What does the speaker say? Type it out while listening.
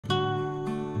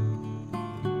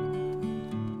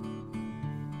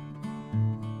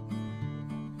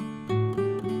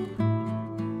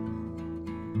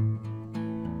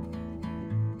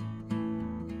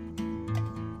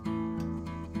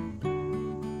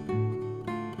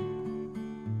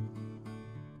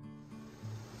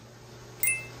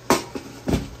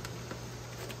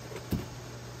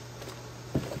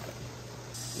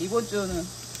이번 주는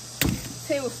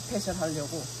새우 스페셜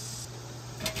하려고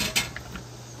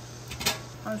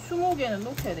한 20개는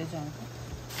넣어야 되지 않을까?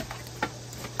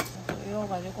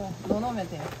 이래가지고 넣어놓으면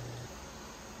돼요.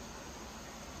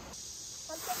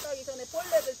 한참 가기 전에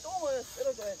벌레들 똥을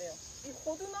쓸어줘야 돼요. 이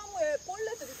호두나무에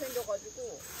벌레들이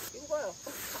생겨가지고 이거 봐요.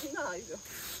 장난 아니죠?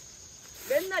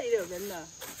 맨날 이래요, 맨날.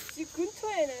 집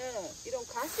근처에는 이런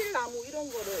가실나무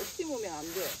이런 거를 심으면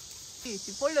안 돼요. 이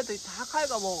집 벌레들이 다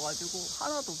갉아먹어가지고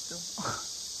하나도 없죠.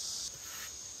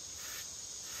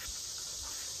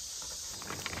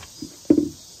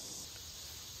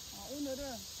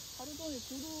 오늘은 하루 종일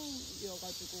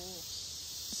구름이어가지고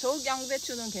저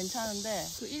양배추는 괜찮은데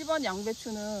그 일반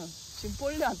양배추는 지금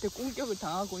벌레한테 공격을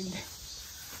당하고 있네요.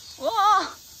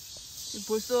 와! 지금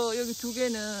벌써 여기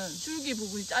 2개는 줄기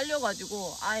부분이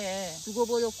잘려가지고 아예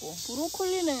죽어버렸고,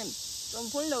 브로콜리는 좀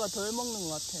벌레가 덜 먹는 것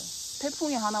같아요.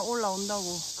 태풍이 하나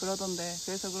올라온다고 그러던데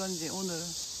그래서 그런지 오늘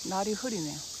날이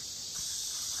흐리네요.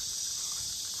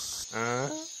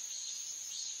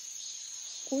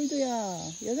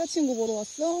 골드야, 여자친구 보러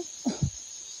왔어?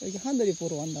 여기 하늘이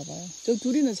보러 왔나봐요. 저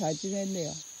둘이는 잘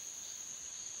지냈네요.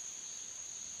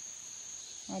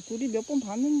 둘이 몇 번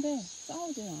봤는데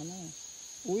싸우지는 않아요.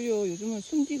 오히려 요즘은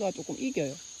순지가 조금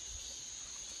이겨요.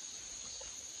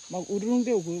 막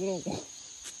우르릉대고 그러더라고.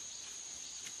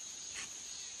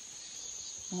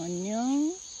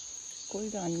 안녕.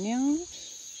 골드 안녕.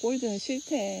 골드는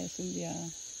싫대, 순지야.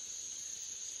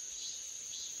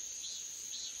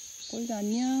 골드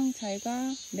안녕.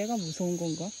 잘가. 내가 무서운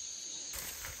건가?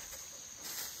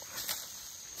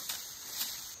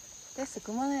 됐어,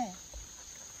 그만해.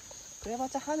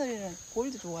 그래봤자 하늘이는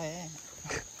골드 좋아해.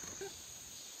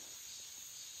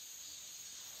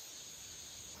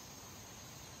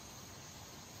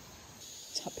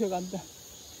 잡혀간다.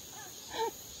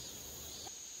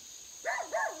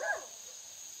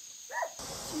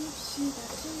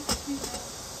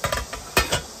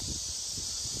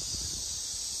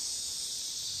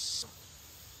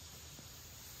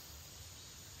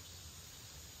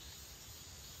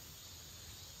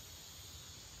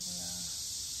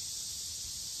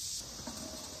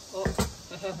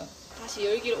 다시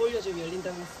열기를 올려주면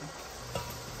열린다고 했어.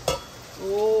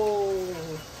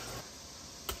 오.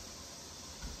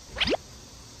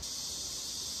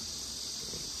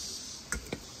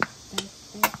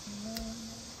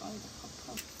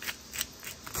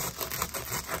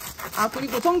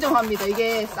 그리고 정정합니다.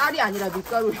 이게 쌀이 아니라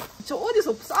밀가루예요. 저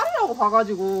어디서 쌀이라고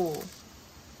봐가지고.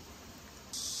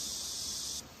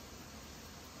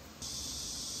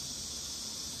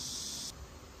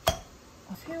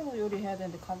 새우 요리 해야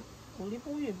되는데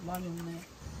올리브오일 많이 없네.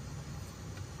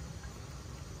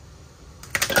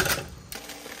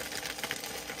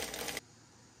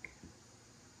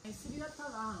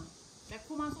 스리라차가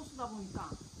매콤한 소스다 보니까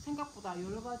생각보다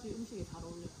여러가지 음식에 잘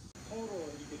어울려요.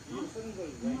 통으로 이렇게 비를 쓰는 걸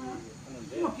이야기하는데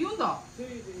정말 비 온다.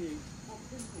 저희들이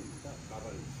팬입니다.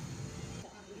 나발이.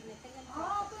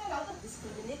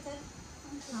 그래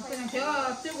맞아. 그냥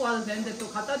제가 들고 와도 되는데 또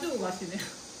갖다 주고 가시네요.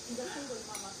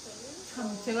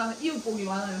 참 제가 이웃복이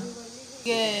많아요.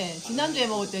 이게 지난주에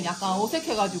먹을 때는 약간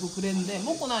어색해가지고 그랬는데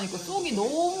먹고 나니까 속이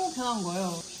너무 편한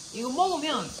거예요. 이거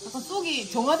먹으면 약간 속이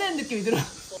정화되는 느낌이 들어요.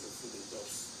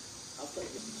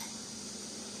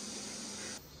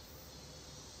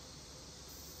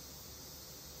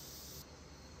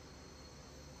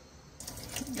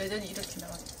 여전히 이렇게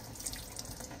나왔어요.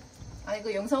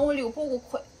 이거 영상 올리고 보고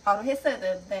바로 했어야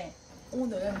되는데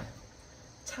오늘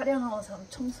촬영하면서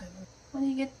청소해보고.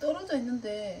 아니 이게 떨어져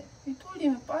있는데 이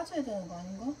돌리면 빠져야 되는 거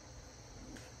아닌가?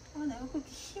 내가 그렇게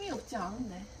힘이 없지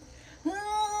않은데.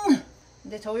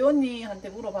 근데 저희 언니한테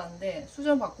물어봤는데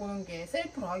수전 바꾸는 게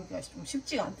셀프로 하기가 좀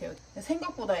쉽지가 않대요.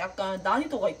 생각보다 약간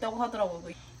난이도가 있다고 하더라고요.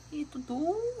 이게 또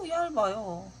너무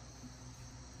얇아요.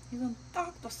 이건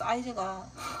딱 또 사이즈가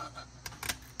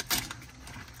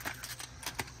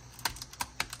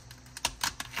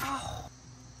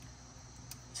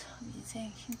참 인생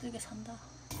힘들게 산다.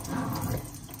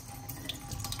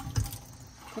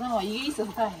 그나마 이게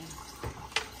있어서 다행이에요.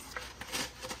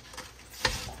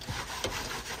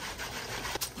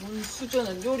 물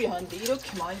수저는 요리하는데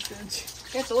이렇게 많이 쓰는지.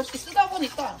 그래서 어떻게 쓰다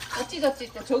보니까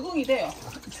어찌저찌 또 적응이 돼요.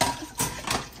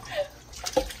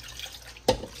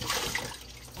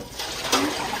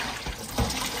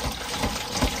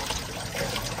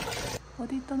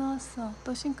 어디 있다 나왔어?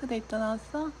 또 싱크대에 있다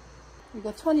나왔어?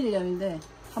 이거 천일염인데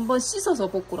한번 씻어서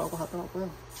볶으라고 하더라고요.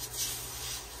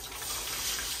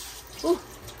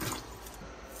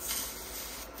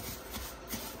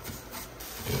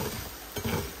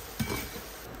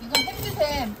 이건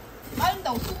햇빛에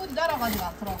빠진다고 수분이 날아가지가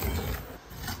않더라고요.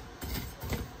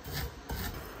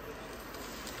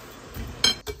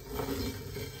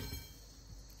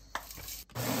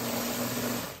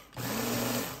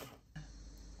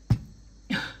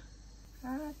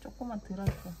 조금만 덜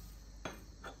하고.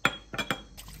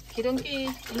 기름기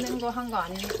있는 거 한 거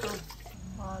아니니까.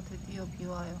 아, 드디어 비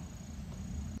와요.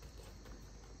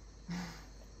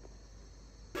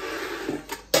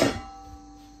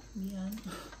 미안.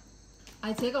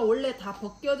 아니, 제가 원래 다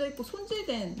벗겨져 있고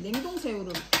손질된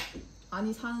냉동새우를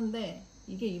많이 사는데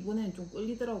이게 이번에는 좀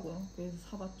끌리더라고요. 그래서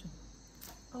사봤죠.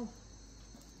 아우.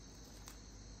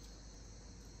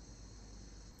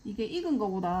 이게 익은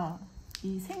거보다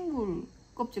이 생굴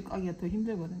껍질 까기가 더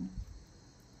힘들거든요.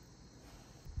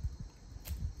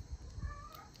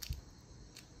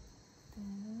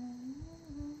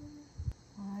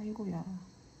 아이고야,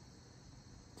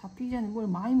 잡히기 전에 뭘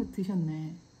많이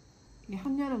드셨네. 이게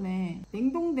한여름에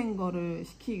냉동된 거를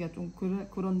시키기가 좀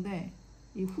그런데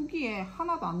이 후기에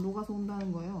하나도 안 녹아서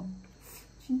온다는 거예요.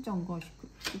 진짜인가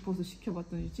싶어서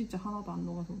시켜봤더니 진짜 하나도 안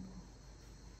녹아서 온다.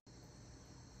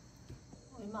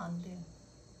 얼마 안 돼요.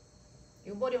 이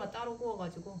머리만 따로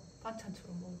구워가지고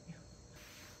반찬처럼 먹을게요.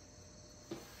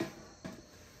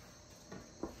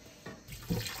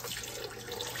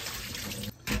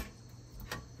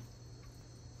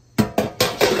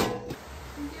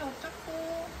 근데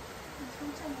어쩌고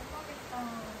진짜 못 가겠다.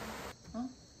 어?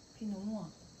 비 너무 와.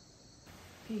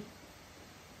 비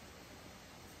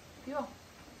와.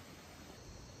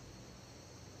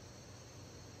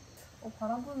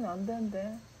 바람 불면 안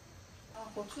되는데. 아,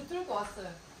 고추 들고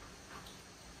왔어요.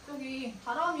 저기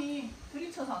바람이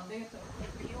들이쳐서 안 되겠더라고요.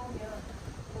 비 오면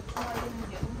고추 말리는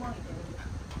게 엉망이 되니까.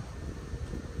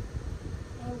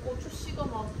 고추 씨가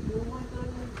막 너무 많이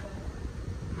떨어지는데.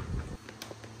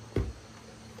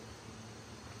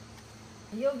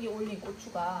 여기 올린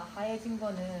고추가 하얘진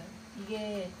거는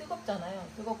이게 뜨겁잖아요.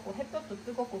 뜨겁고 햇볕도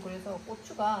뜨겁고 그래서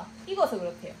고추가 익어서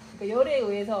그렇대요. 그러니까 열에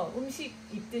의해서 음식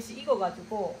익듯이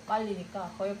익어가지고 말리니까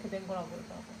허옇게 된 거라고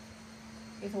그러더라고요.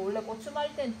 그래서 원래 고추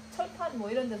말릴 땐 철판 뭐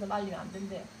이런 데서 말리면 안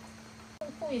된대요.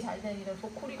 통풍이 잘 된 이런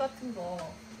소쿠리 같은 거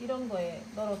이런 거에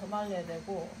널어서 말려야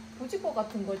되고 부직포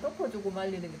같은 걸 덮어주고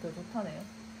말리는 게 더 좋다네요.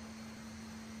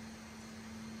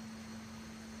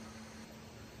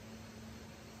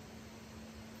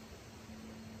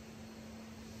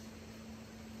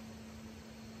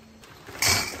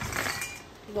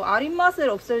 이거 아린 맛을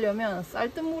없애려면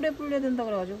쌀뜨물에 불려야 된다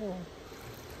그래가지고.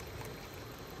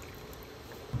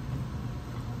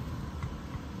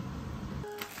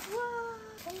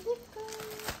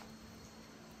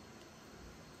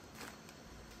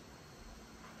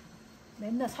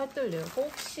 맨날 살 떨려요.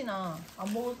 혹시나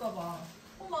안 먹을까봐.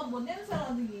 엄마 뭐 냄새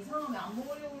나는 게 이상하면 안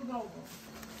먹으려고 그러더라고.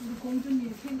 우리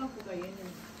공주님 생각보다 얘는.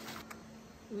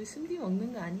 우리 순디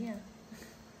먹는 거 아니야.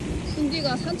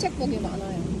 순디가 산책복이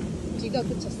많아요. 비가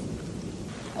그쳤어.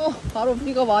 바로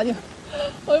비가 많이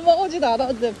얼마 오지도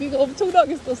않았는데 비가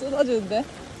엄청나게 쏟아지는데.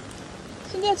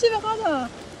 순디야 집에 가자.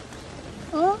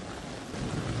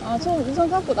 저 우산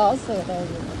갖고 나왔어요. 나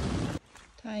여기.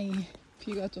 다행히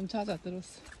비가 좀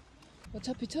잦아들었어.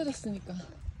 어차피 쳐졌으니까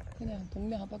그냥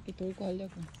동네 한 바퀴 돌고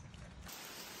하려고.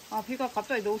 비가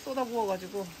갑자기 너무 쏟아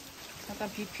부어가지고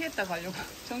잠깐 비 피했다 가려고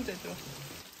정체 들었어.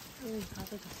 다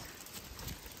젖었어.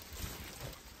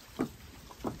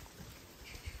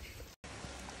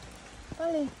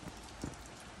 빨리.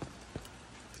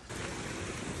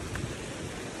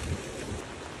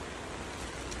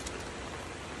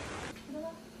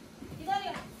 일어나.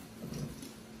 기다려.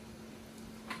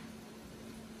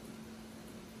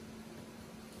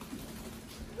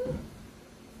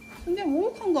 근데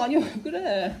목욕한 거 아니야? 왜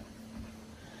그래?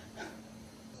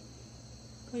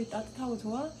 거의 따뜻하고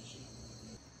좋아?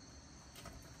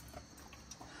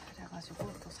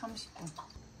 그래가지고 또 30분.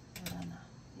 11,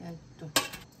 12.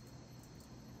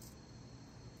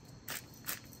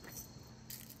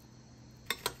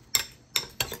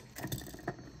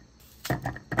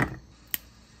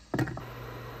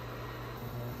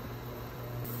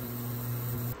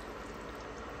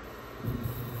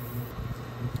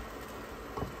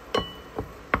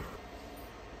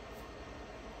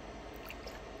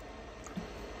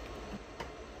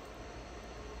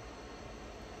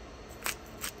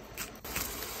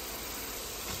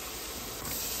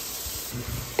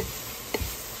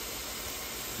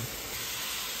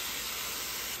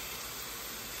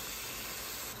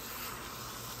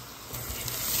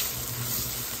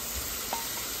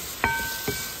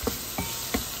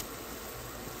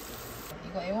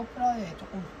 이거 에어프라이어에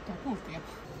조금 더 구울게요.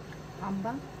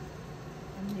 반반?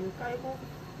 이거 깔고.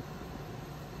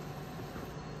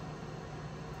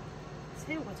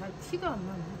 새우가 잘 티가 안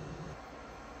나네.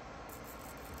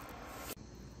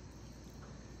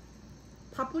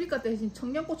 파프리카 대신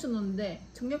청양고추 넣었는데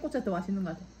청양고추가 더 맛있는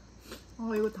것 같아.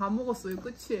 이거 다 먹었어요.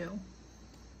 끝이에요.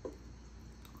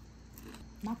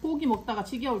 막 고기 먹다가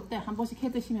지겨울 때 한 번씩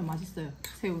해 드시면 맛있어요.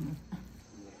 새우는.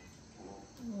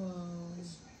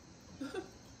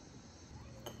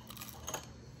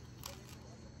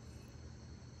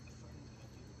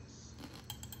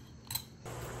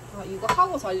 아, 이거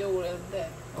하고 자려고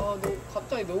그랬는데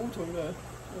갑자기 너무 졸려요.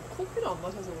 커피를 안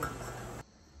마셔서 그런가.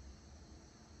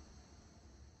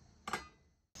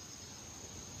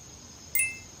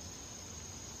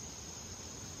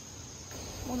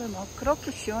 오늘 막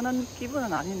그렇게 시원한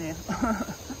기분은 아니네요.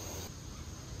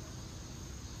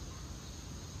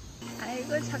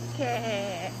 아이고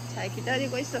착해. 잘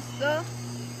기다리고 있었어?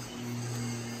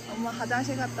 엄마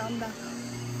화장실 갔다 온다.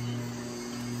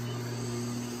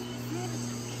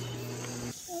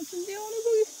 근데 오늘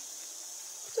거기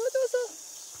젖어서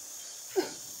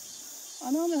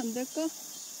안 하면 안 될까?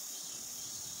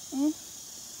 응?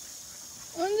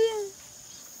 언니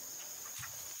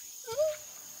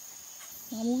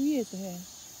나무 위에서 해.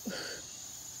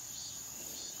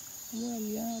 어머나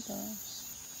미안하다.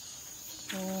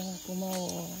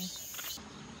 고마워.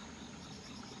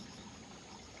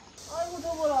 아이고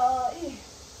더워라.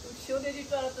 시원해질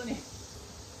줄 알았더니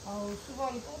아우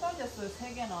수박이 또 달렸어요.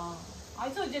 3개나.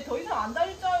 아니 저 이제 더 이상 안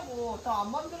달릴 줄 알고 다 안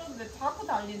만들었는데 자꾸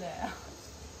달리네.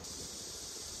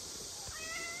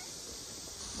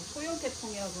 뭐 소형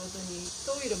태풍이야 그러더니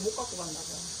더위를 못 갖고 갔나 봐.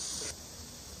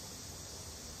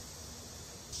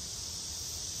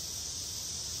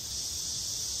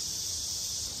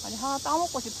 아니 하나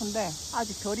따먹고 싶은데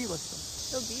아직 덜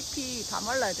익었어. 여기 잎이 다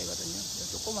말라야 되거든요.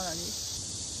 조그만한 잎.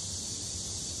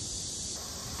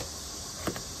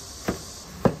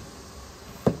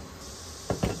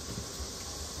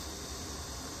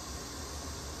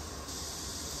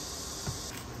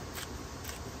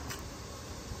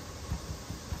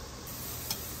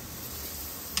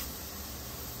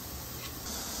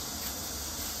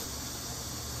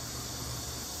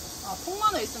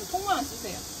 통마늘 있으면 통마늘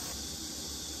쓰세요.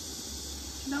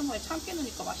 지난번에 참깨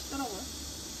넣으니까 맛있더라고요.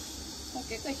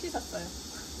 깨끗이 씻었어요.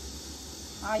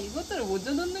 아 이것들을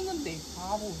먼저 넣는 건데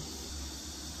바보.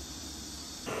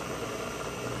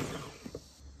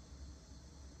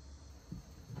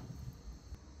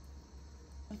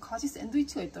 가지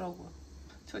샌드위치가 있더라고요.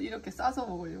 전 이렇게 싸서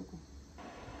먹으려고.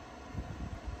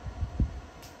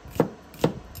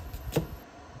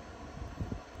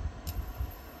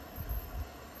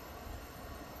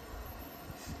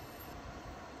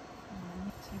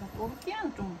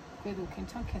 또르띠아는 좀 그래도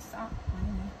괜찮게 싸.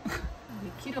 아니네.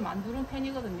 기름 안 두른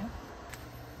편이거든요.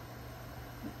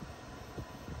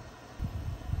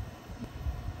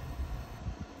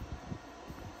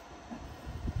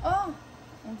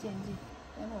 엔지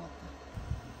빼먹었다.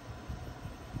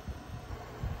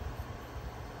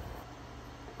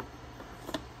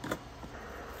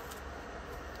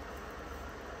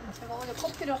 제가 어제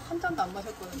커피를 한 잔도 안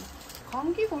마셨거든요.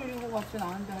 감기 걸린 것 같진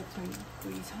않은데 하여튼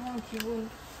그 이상한 기분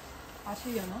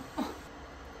아시려나?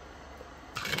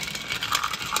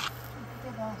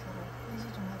 기대봐 서로.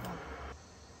 의지 좀 해봐.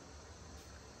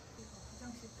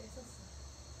 화장실 뺏었어.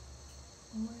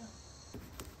 엄마야.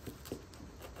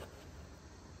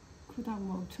 그닥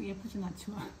뭐 엄청 예쁘진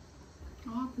않지만.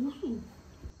 아 고수.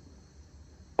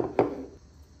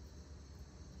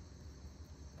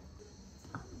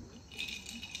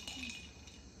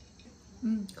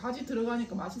 가지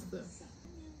들어가니까 맛있어요.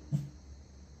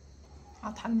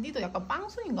 아 단디도 약간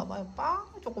빵순인가 봐요.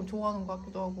 빵을 조금 좋아하는 것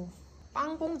같기도 하고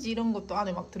빵 봉지 이런 것도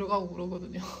안에 막 들어가고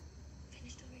그러거든요.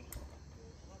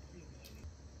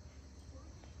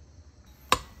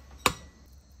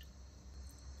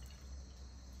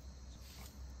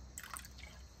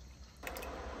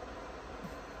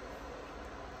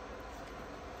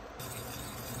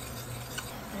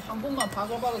 한 번만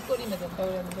바글바글 끓이면 된다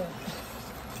그랬는데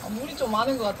물이 좀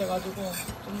많은 것 같아가지고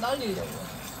좀 날리려고.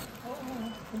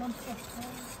 그만 풀어.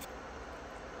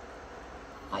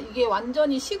 아 이게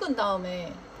완전히 식은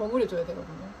다음에 버무려줘야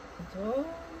되거든요. 그죠?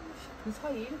 그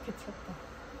사이 이렇게 쳤다.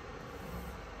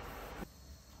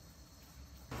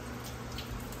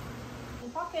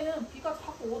 밖에는 비가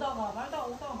자꾸 오다가 말다가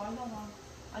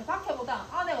아니 밖에보다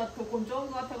안에가 더 건조한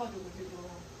것 같아가지고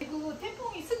지금 그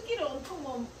태풍이 습기를 엄청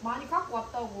뭐 많이 갖고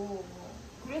왔다고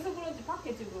그래서 그런지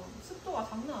밖에 지금 습도가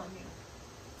장난 아니에요.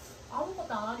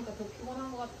 아무것도 안 하니까 더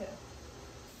피곤한 것 같아요.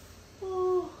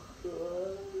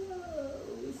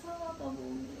 이상하다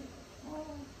몸이.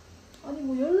 아니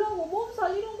뭐 열나고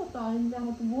몸살 이런 것도 아닌데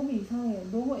아무튼 몸이 이상해요.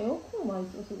 너무 에어컨을 많이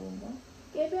써서 그런가?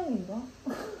 깨병인가?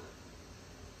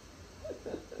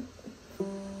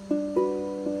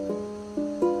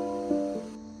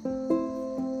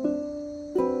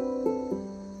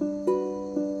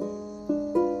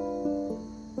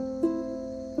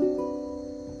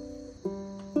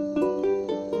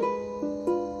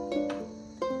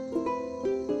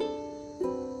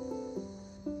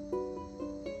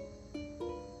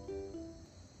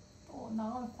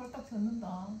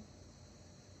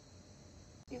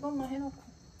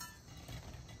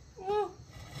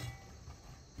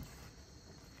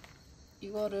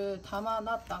 이거를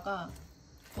담아놨다가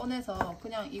꺼내서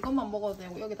그냥 이것만 먹어도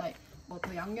되고 여기다 뭐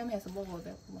더 양념해서 먹어도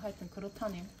되고 뭐 하여튼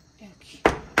그렇다네요. 여기.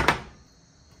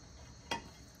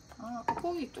 아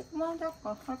고기 조그만하게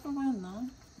할까 그랬나?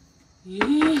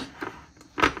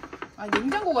 아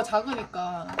냉장고가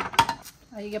작으니까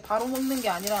이게 바로 먹는 게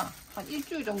아니라 한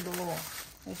일주일 정도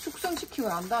숙성시키고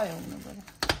난 다음에 먹는 거야.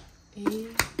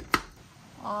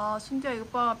 아 신지야 이거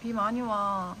봐, 비 많이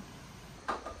와.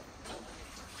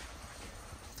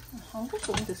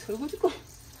 아무것도 없는데 설거지거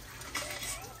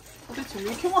도대체 왜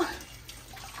이렇게 많아.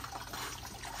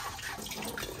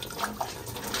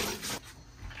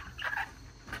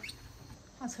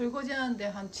 한 설거지 하는데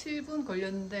한 7분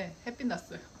걸렸는데 햇빛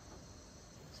났어요.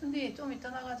 순디 좀 이따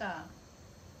나가자.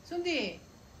 순디!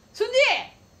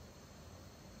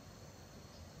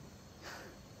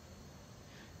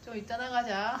 좀 이따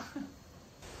나가자.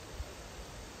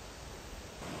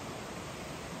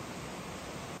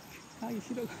 가기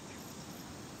싫어가지고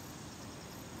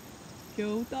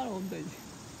겨우 따라온다 이제.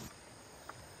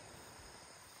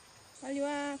 빨리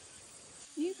와.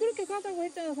 니 그렇게 가자고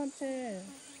했잖아 산책.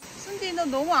 순디 너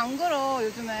너무 안 걸어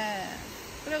요즘에.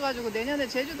 그래가지고 내년에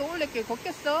제주도 올레길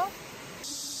걷겠어?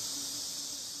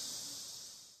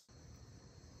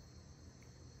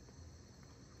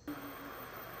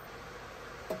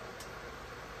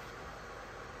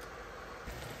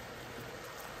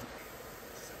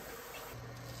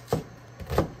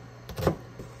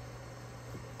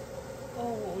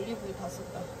 올리브유 다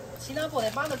썼다.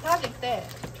 지난번에 마늘 다질 때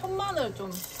편마늘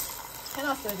좀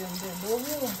해놨어야 되는데 너무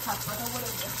다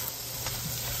닫아버렸네.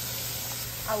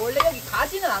 아 원래 여기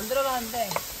가지는 안 들어가는데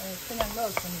그냥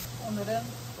넣었습니다. 오늘은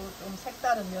또 좀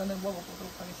색다른 면을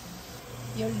먹어보도록 하겠습니다.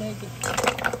 14개.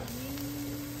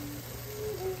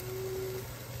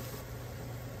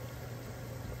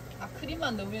 아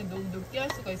크림만 넣으면 너무 느끼할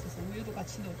수가 있어서 우유도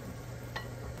같이 넣어줍니다.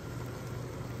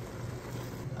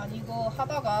 아니 이거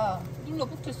하다가 눌러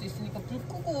붙을 수 있으니까 불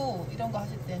끄고 이런 거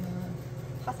하실 때는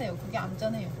하세요. 그게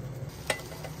안전해요.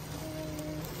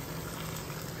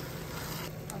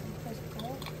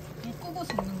 불 끄고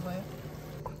굽는 거예요.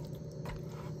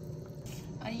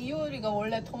 아니 이 요리가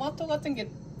원래 토마토 같은 게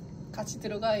같이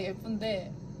들어가야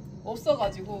예쁜데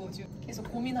없어가지고 지금 계속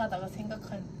고민하다가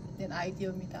생각한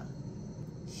아이디어입니다.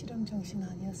 실험 정신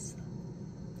아니었어.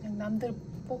 그냥 남들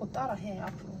보고 따라해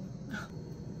앞으로.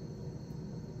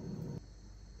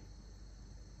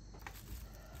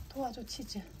 도와줘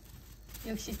치즈.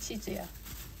 역시 치즈야.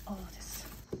 됐어.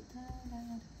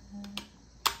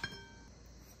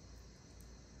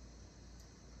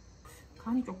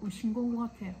 간이 조금 싱거운 것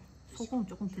같아요. 소금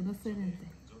조금 더 넣었어야 되는데.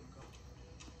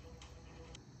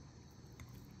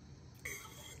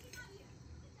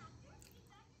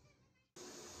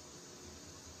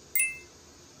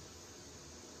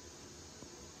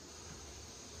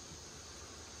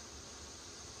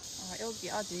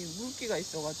 여기 아직 물기가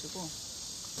있어가지고.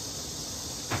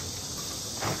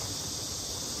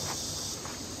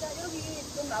 자, 여기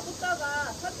좀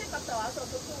놔뒀다가 산책 갔다 와서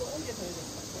저쪽으로 옮겨줘야 될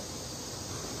것 같아요.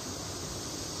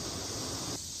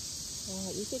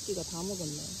 이 새끼가 다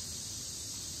먹었네.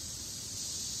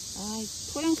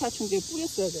 토양파충제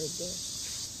뿌렸어야 되는데.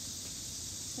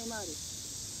 3마리.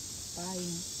 다행.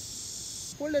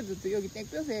 벌레들도 여기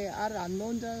땡볕에 알을 안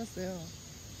넣은 줄 알았어요.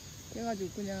 그래가지고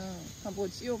그냥 한번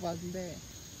씌워봤는데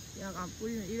약 안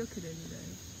뿌리면 이렇게 됩니다.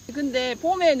 근데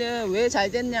봄에는 왜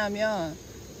잘 됐냐면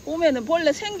봄에는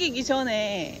벌레 생기기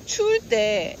전에 추울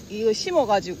때 이거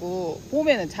심어가지고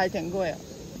봄에는 잘 된 거예요.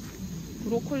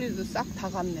 브로콜리도 싹 다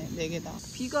갔네. 4개 다.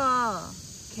 비가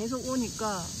계속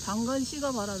오니까 방간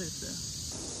씨가 발아됐어요.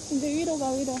 근데 위로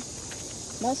가 위로.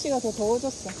 날씨가 더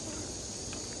더워졌어.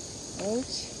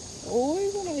 옳지.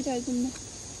 어이구 많이 잘 됐네.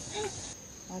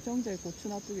 정자에 고추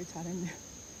놔두길 잘했네.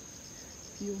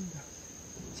 비 온다.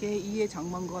 제2의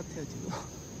장마인 것 같아요 지금.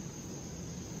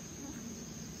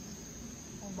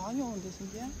 많이 오는데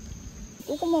신기해?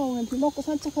 조금만 오면 비 맞고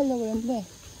산책하려고 했는데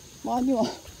많이 와.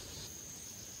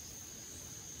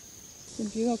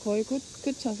 지금 비가 거의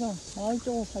그쳐서 마을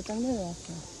쪽으로 살짝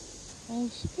내려왔어요.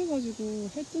 습해가지고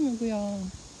해 뜨면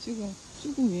그냥 지금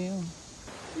죽음이에요.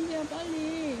 신지야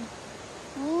빨리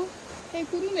해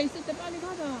구름에 있을 때 빨리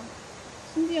가자.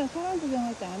 신지야 사람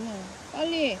구경할 때 아니야.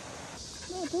 빨리.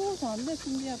 너 더워서 안 돼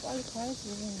신지야. 빨리 가야지.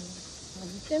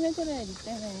 니 때문에 그래 니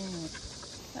때문에.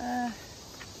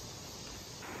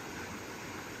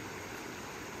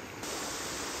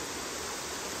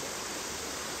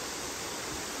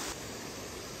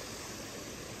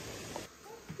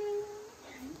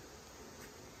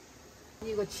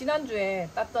 이거 지난주에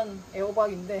땄던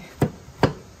애호박인데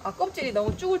껍질이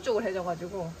너무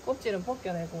쭈글쭈글해져가지고 껍질은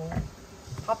벗겨내고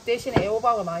밥 대신에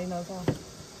애호박을 많이 넣어서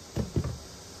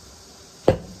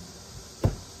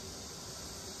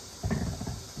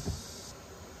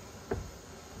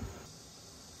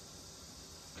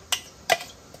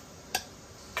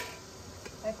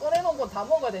꺼내놓은 거 다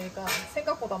먹어야 되니까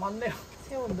생각보다 많네요.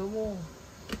 새우는 너무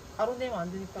가루 내면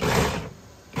안 되니까.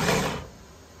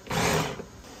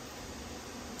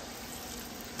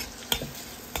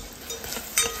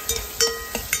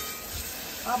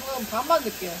 밥은 반만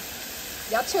넣을게요.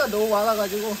 야채가 너무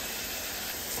많아가지고.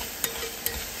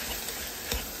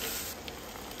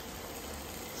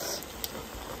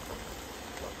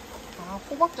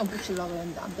 호박 좀 붙이려고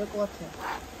했는데 안 될 것 같아요.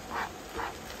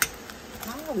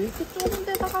 왜 이렇게 좁은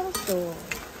데다 가렸어.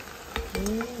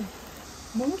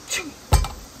 멍충이.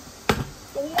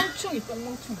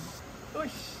 똥멍충이.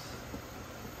 으이씨.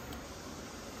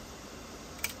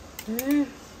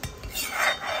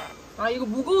 이거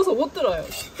무거워서 못 들어요.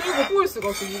 들고 보일 수가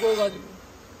없어, 무거워가지고.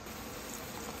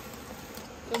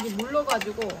 여기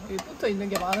물러가지고 여기 붙어 있는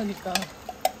게 많으니까.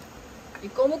 이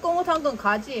거뭇거뭇한 건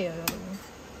가지예요, 여러분.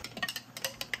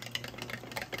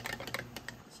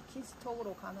 치킨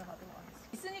스톡으로 간을 하도록 하겠습니다.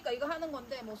 있으니까 이거 하는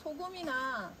건데, 뭐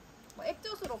소금이나 뭐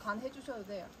액젓으로 간 해주셔도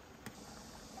돼요.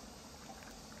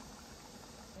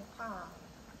 파.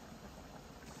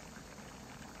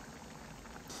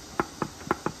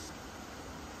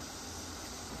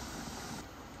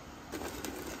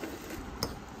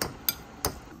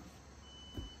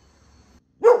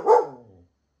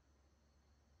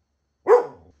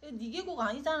 네 계곡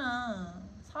아니잖아.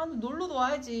 사람들 놀러도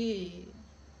와야지.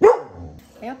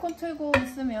 에어컨 틀고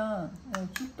있으면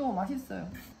죽도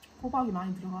맛있어요. 호박이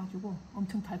많이 들어가지고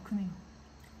엄청 달큰해요.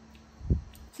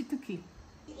 치트키.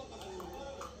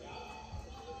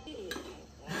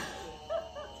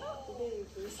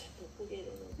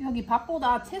 여기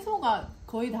밥보다 채소가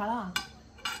거의 달아.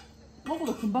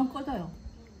 먹어도 금방 꺼져요.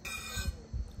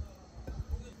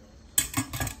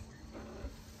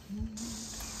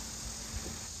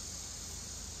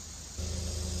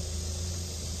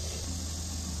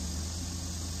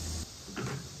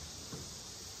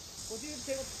 어디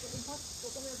제가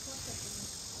조금 해서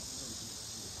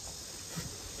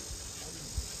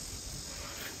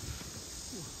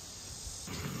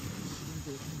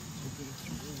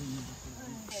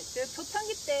제가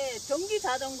초창기 때 전기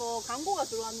자전거 광고가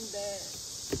들어왔는데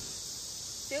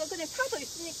제가 그냥 타서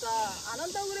있으니까 안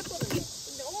한다고 그랬거든요.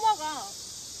 근데 엄마가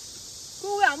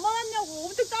그거 왜 안 받았냐고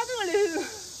엄청 짜증을 내요.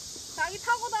 자기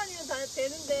타고 다니면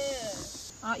되는데.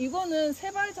 이거는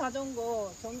세발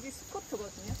자전거 전기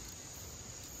스커트거든요.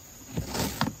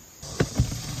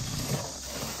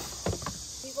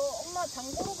 이거 엄마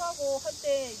장보러 가고 할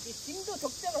때 이제 짐도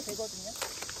적재가 되거든요.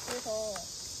 그래서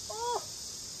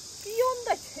비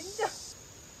온다 진짜.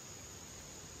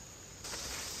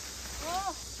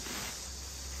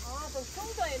 저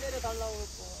평소에 내려달라고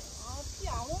했고 비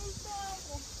안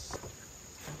온다고.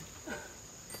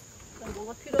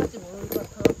 뭐가 필요할지 모르는 것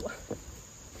같아가지고.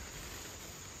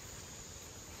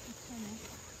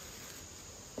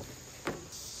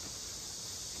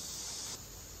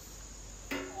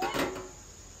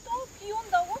 또 비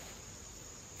온다고?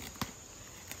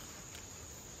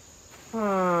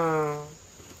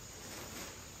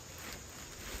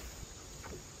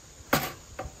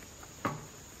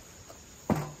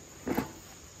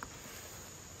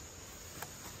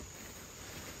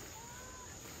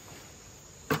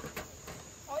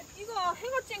 비가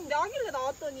해가 찡 나길래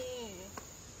나왔더니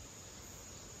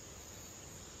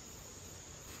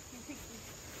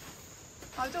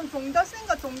좀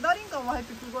종달새인가 종달인가 뭐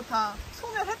하여튼 그거 다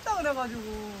소멸했다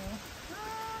그래가지고.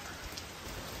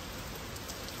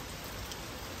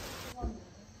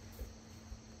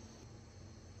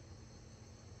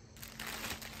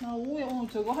 오후에 오늘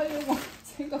저거 하려고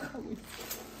생각하고 있어.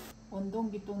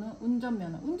 원동기 또는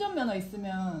운전면허. 운전면허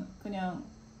있으면 그냥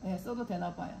써도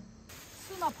되나봐요.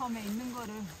 수납함에 있는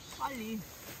거를 빨리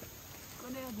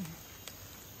꺼내야 돼.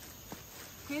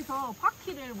 그래서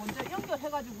바퀴를 먼저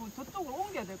연결해가지고 저쪽으로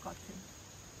옮겨야 될 것 같아요.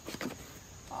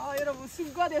 여러분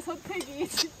순간의 선택이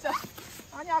진짜.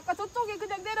 아니 아까 저쪽에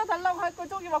그냥 내려달라고 할 걸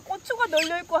저기 막 고추가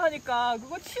널려있고 하니까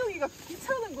그거 치우기가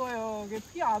귀찮은 거예요.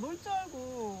 비 안 올 줄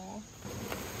알고.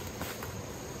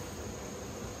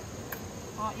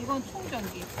 이건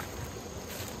충전기.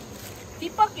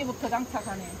 뒷바퀴부터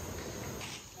장착하네.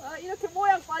 이렇게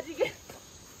모양 빠지게.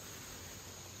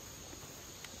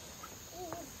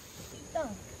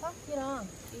 일단 바퀴랑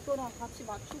이거랑 같이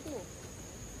맞추고.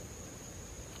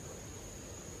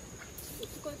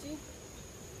 어떡하지?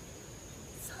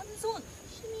 삼손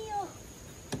힘이요.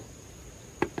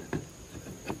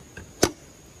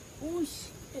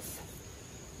 오이씨 됐어.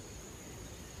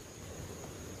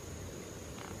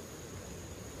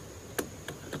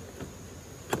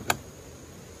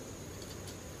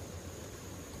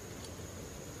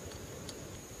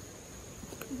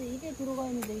 근데 이게 들어가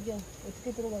있는데 이게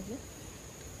어떻게 들어가지?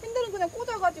 핸들은 그냥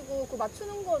꽂아가지고 그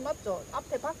맞추는 건 맞죠?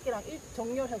 앞에 바퀴랑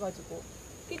정렬해가지고.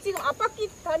 지금 앞바퀴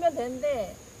달면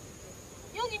되는데,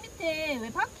 여기 밑에 왜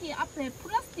바퀴 앞에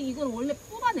플라스틱 이건 원래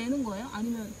뽑아내는 거예요?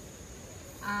 아니면,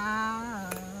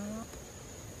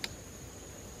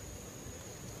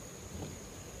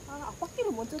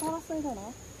 앞바퀴를 먼저 달았어야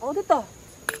되나? 됐다!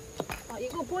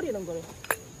 이거 버리는 거래.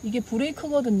 이게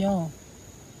브레이크거든요.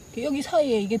 여기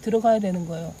사이에 이게 들어가야 되는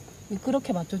거예요.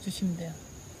 그렇게 맞춰주시면 돼요.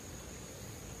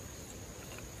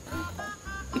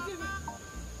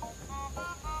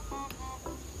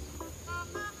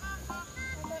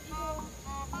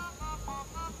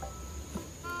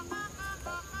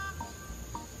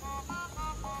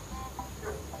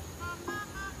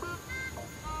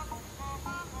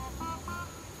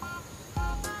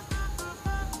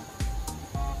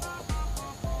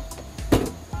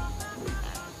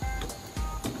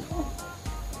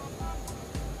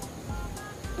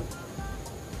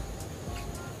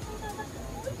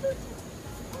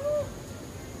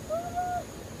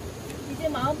 이제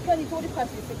마음 편히 조립할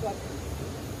수 있을 것 같아요.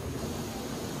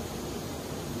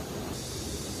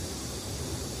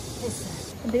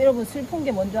 됐어요. 근데 여러분 슬픈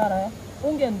게 뭔지 알아요?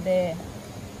 옮겼는데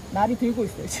날이 들고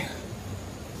있어요 지금.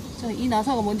 이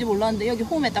나사가 뭔지 몰랐는데 여기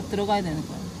홈에 딱 들어가야 되는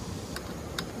거예요.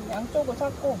 양쪽을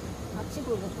잡고 같이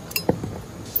돌려줘요.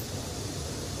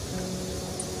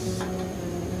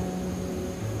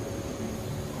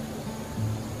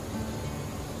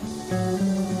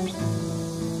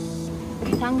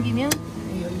 이렇게 당기면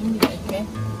열립니다. 이렇게.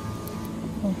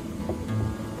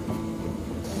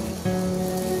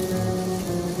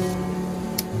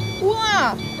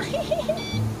 우와!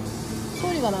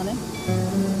 소리가 나네.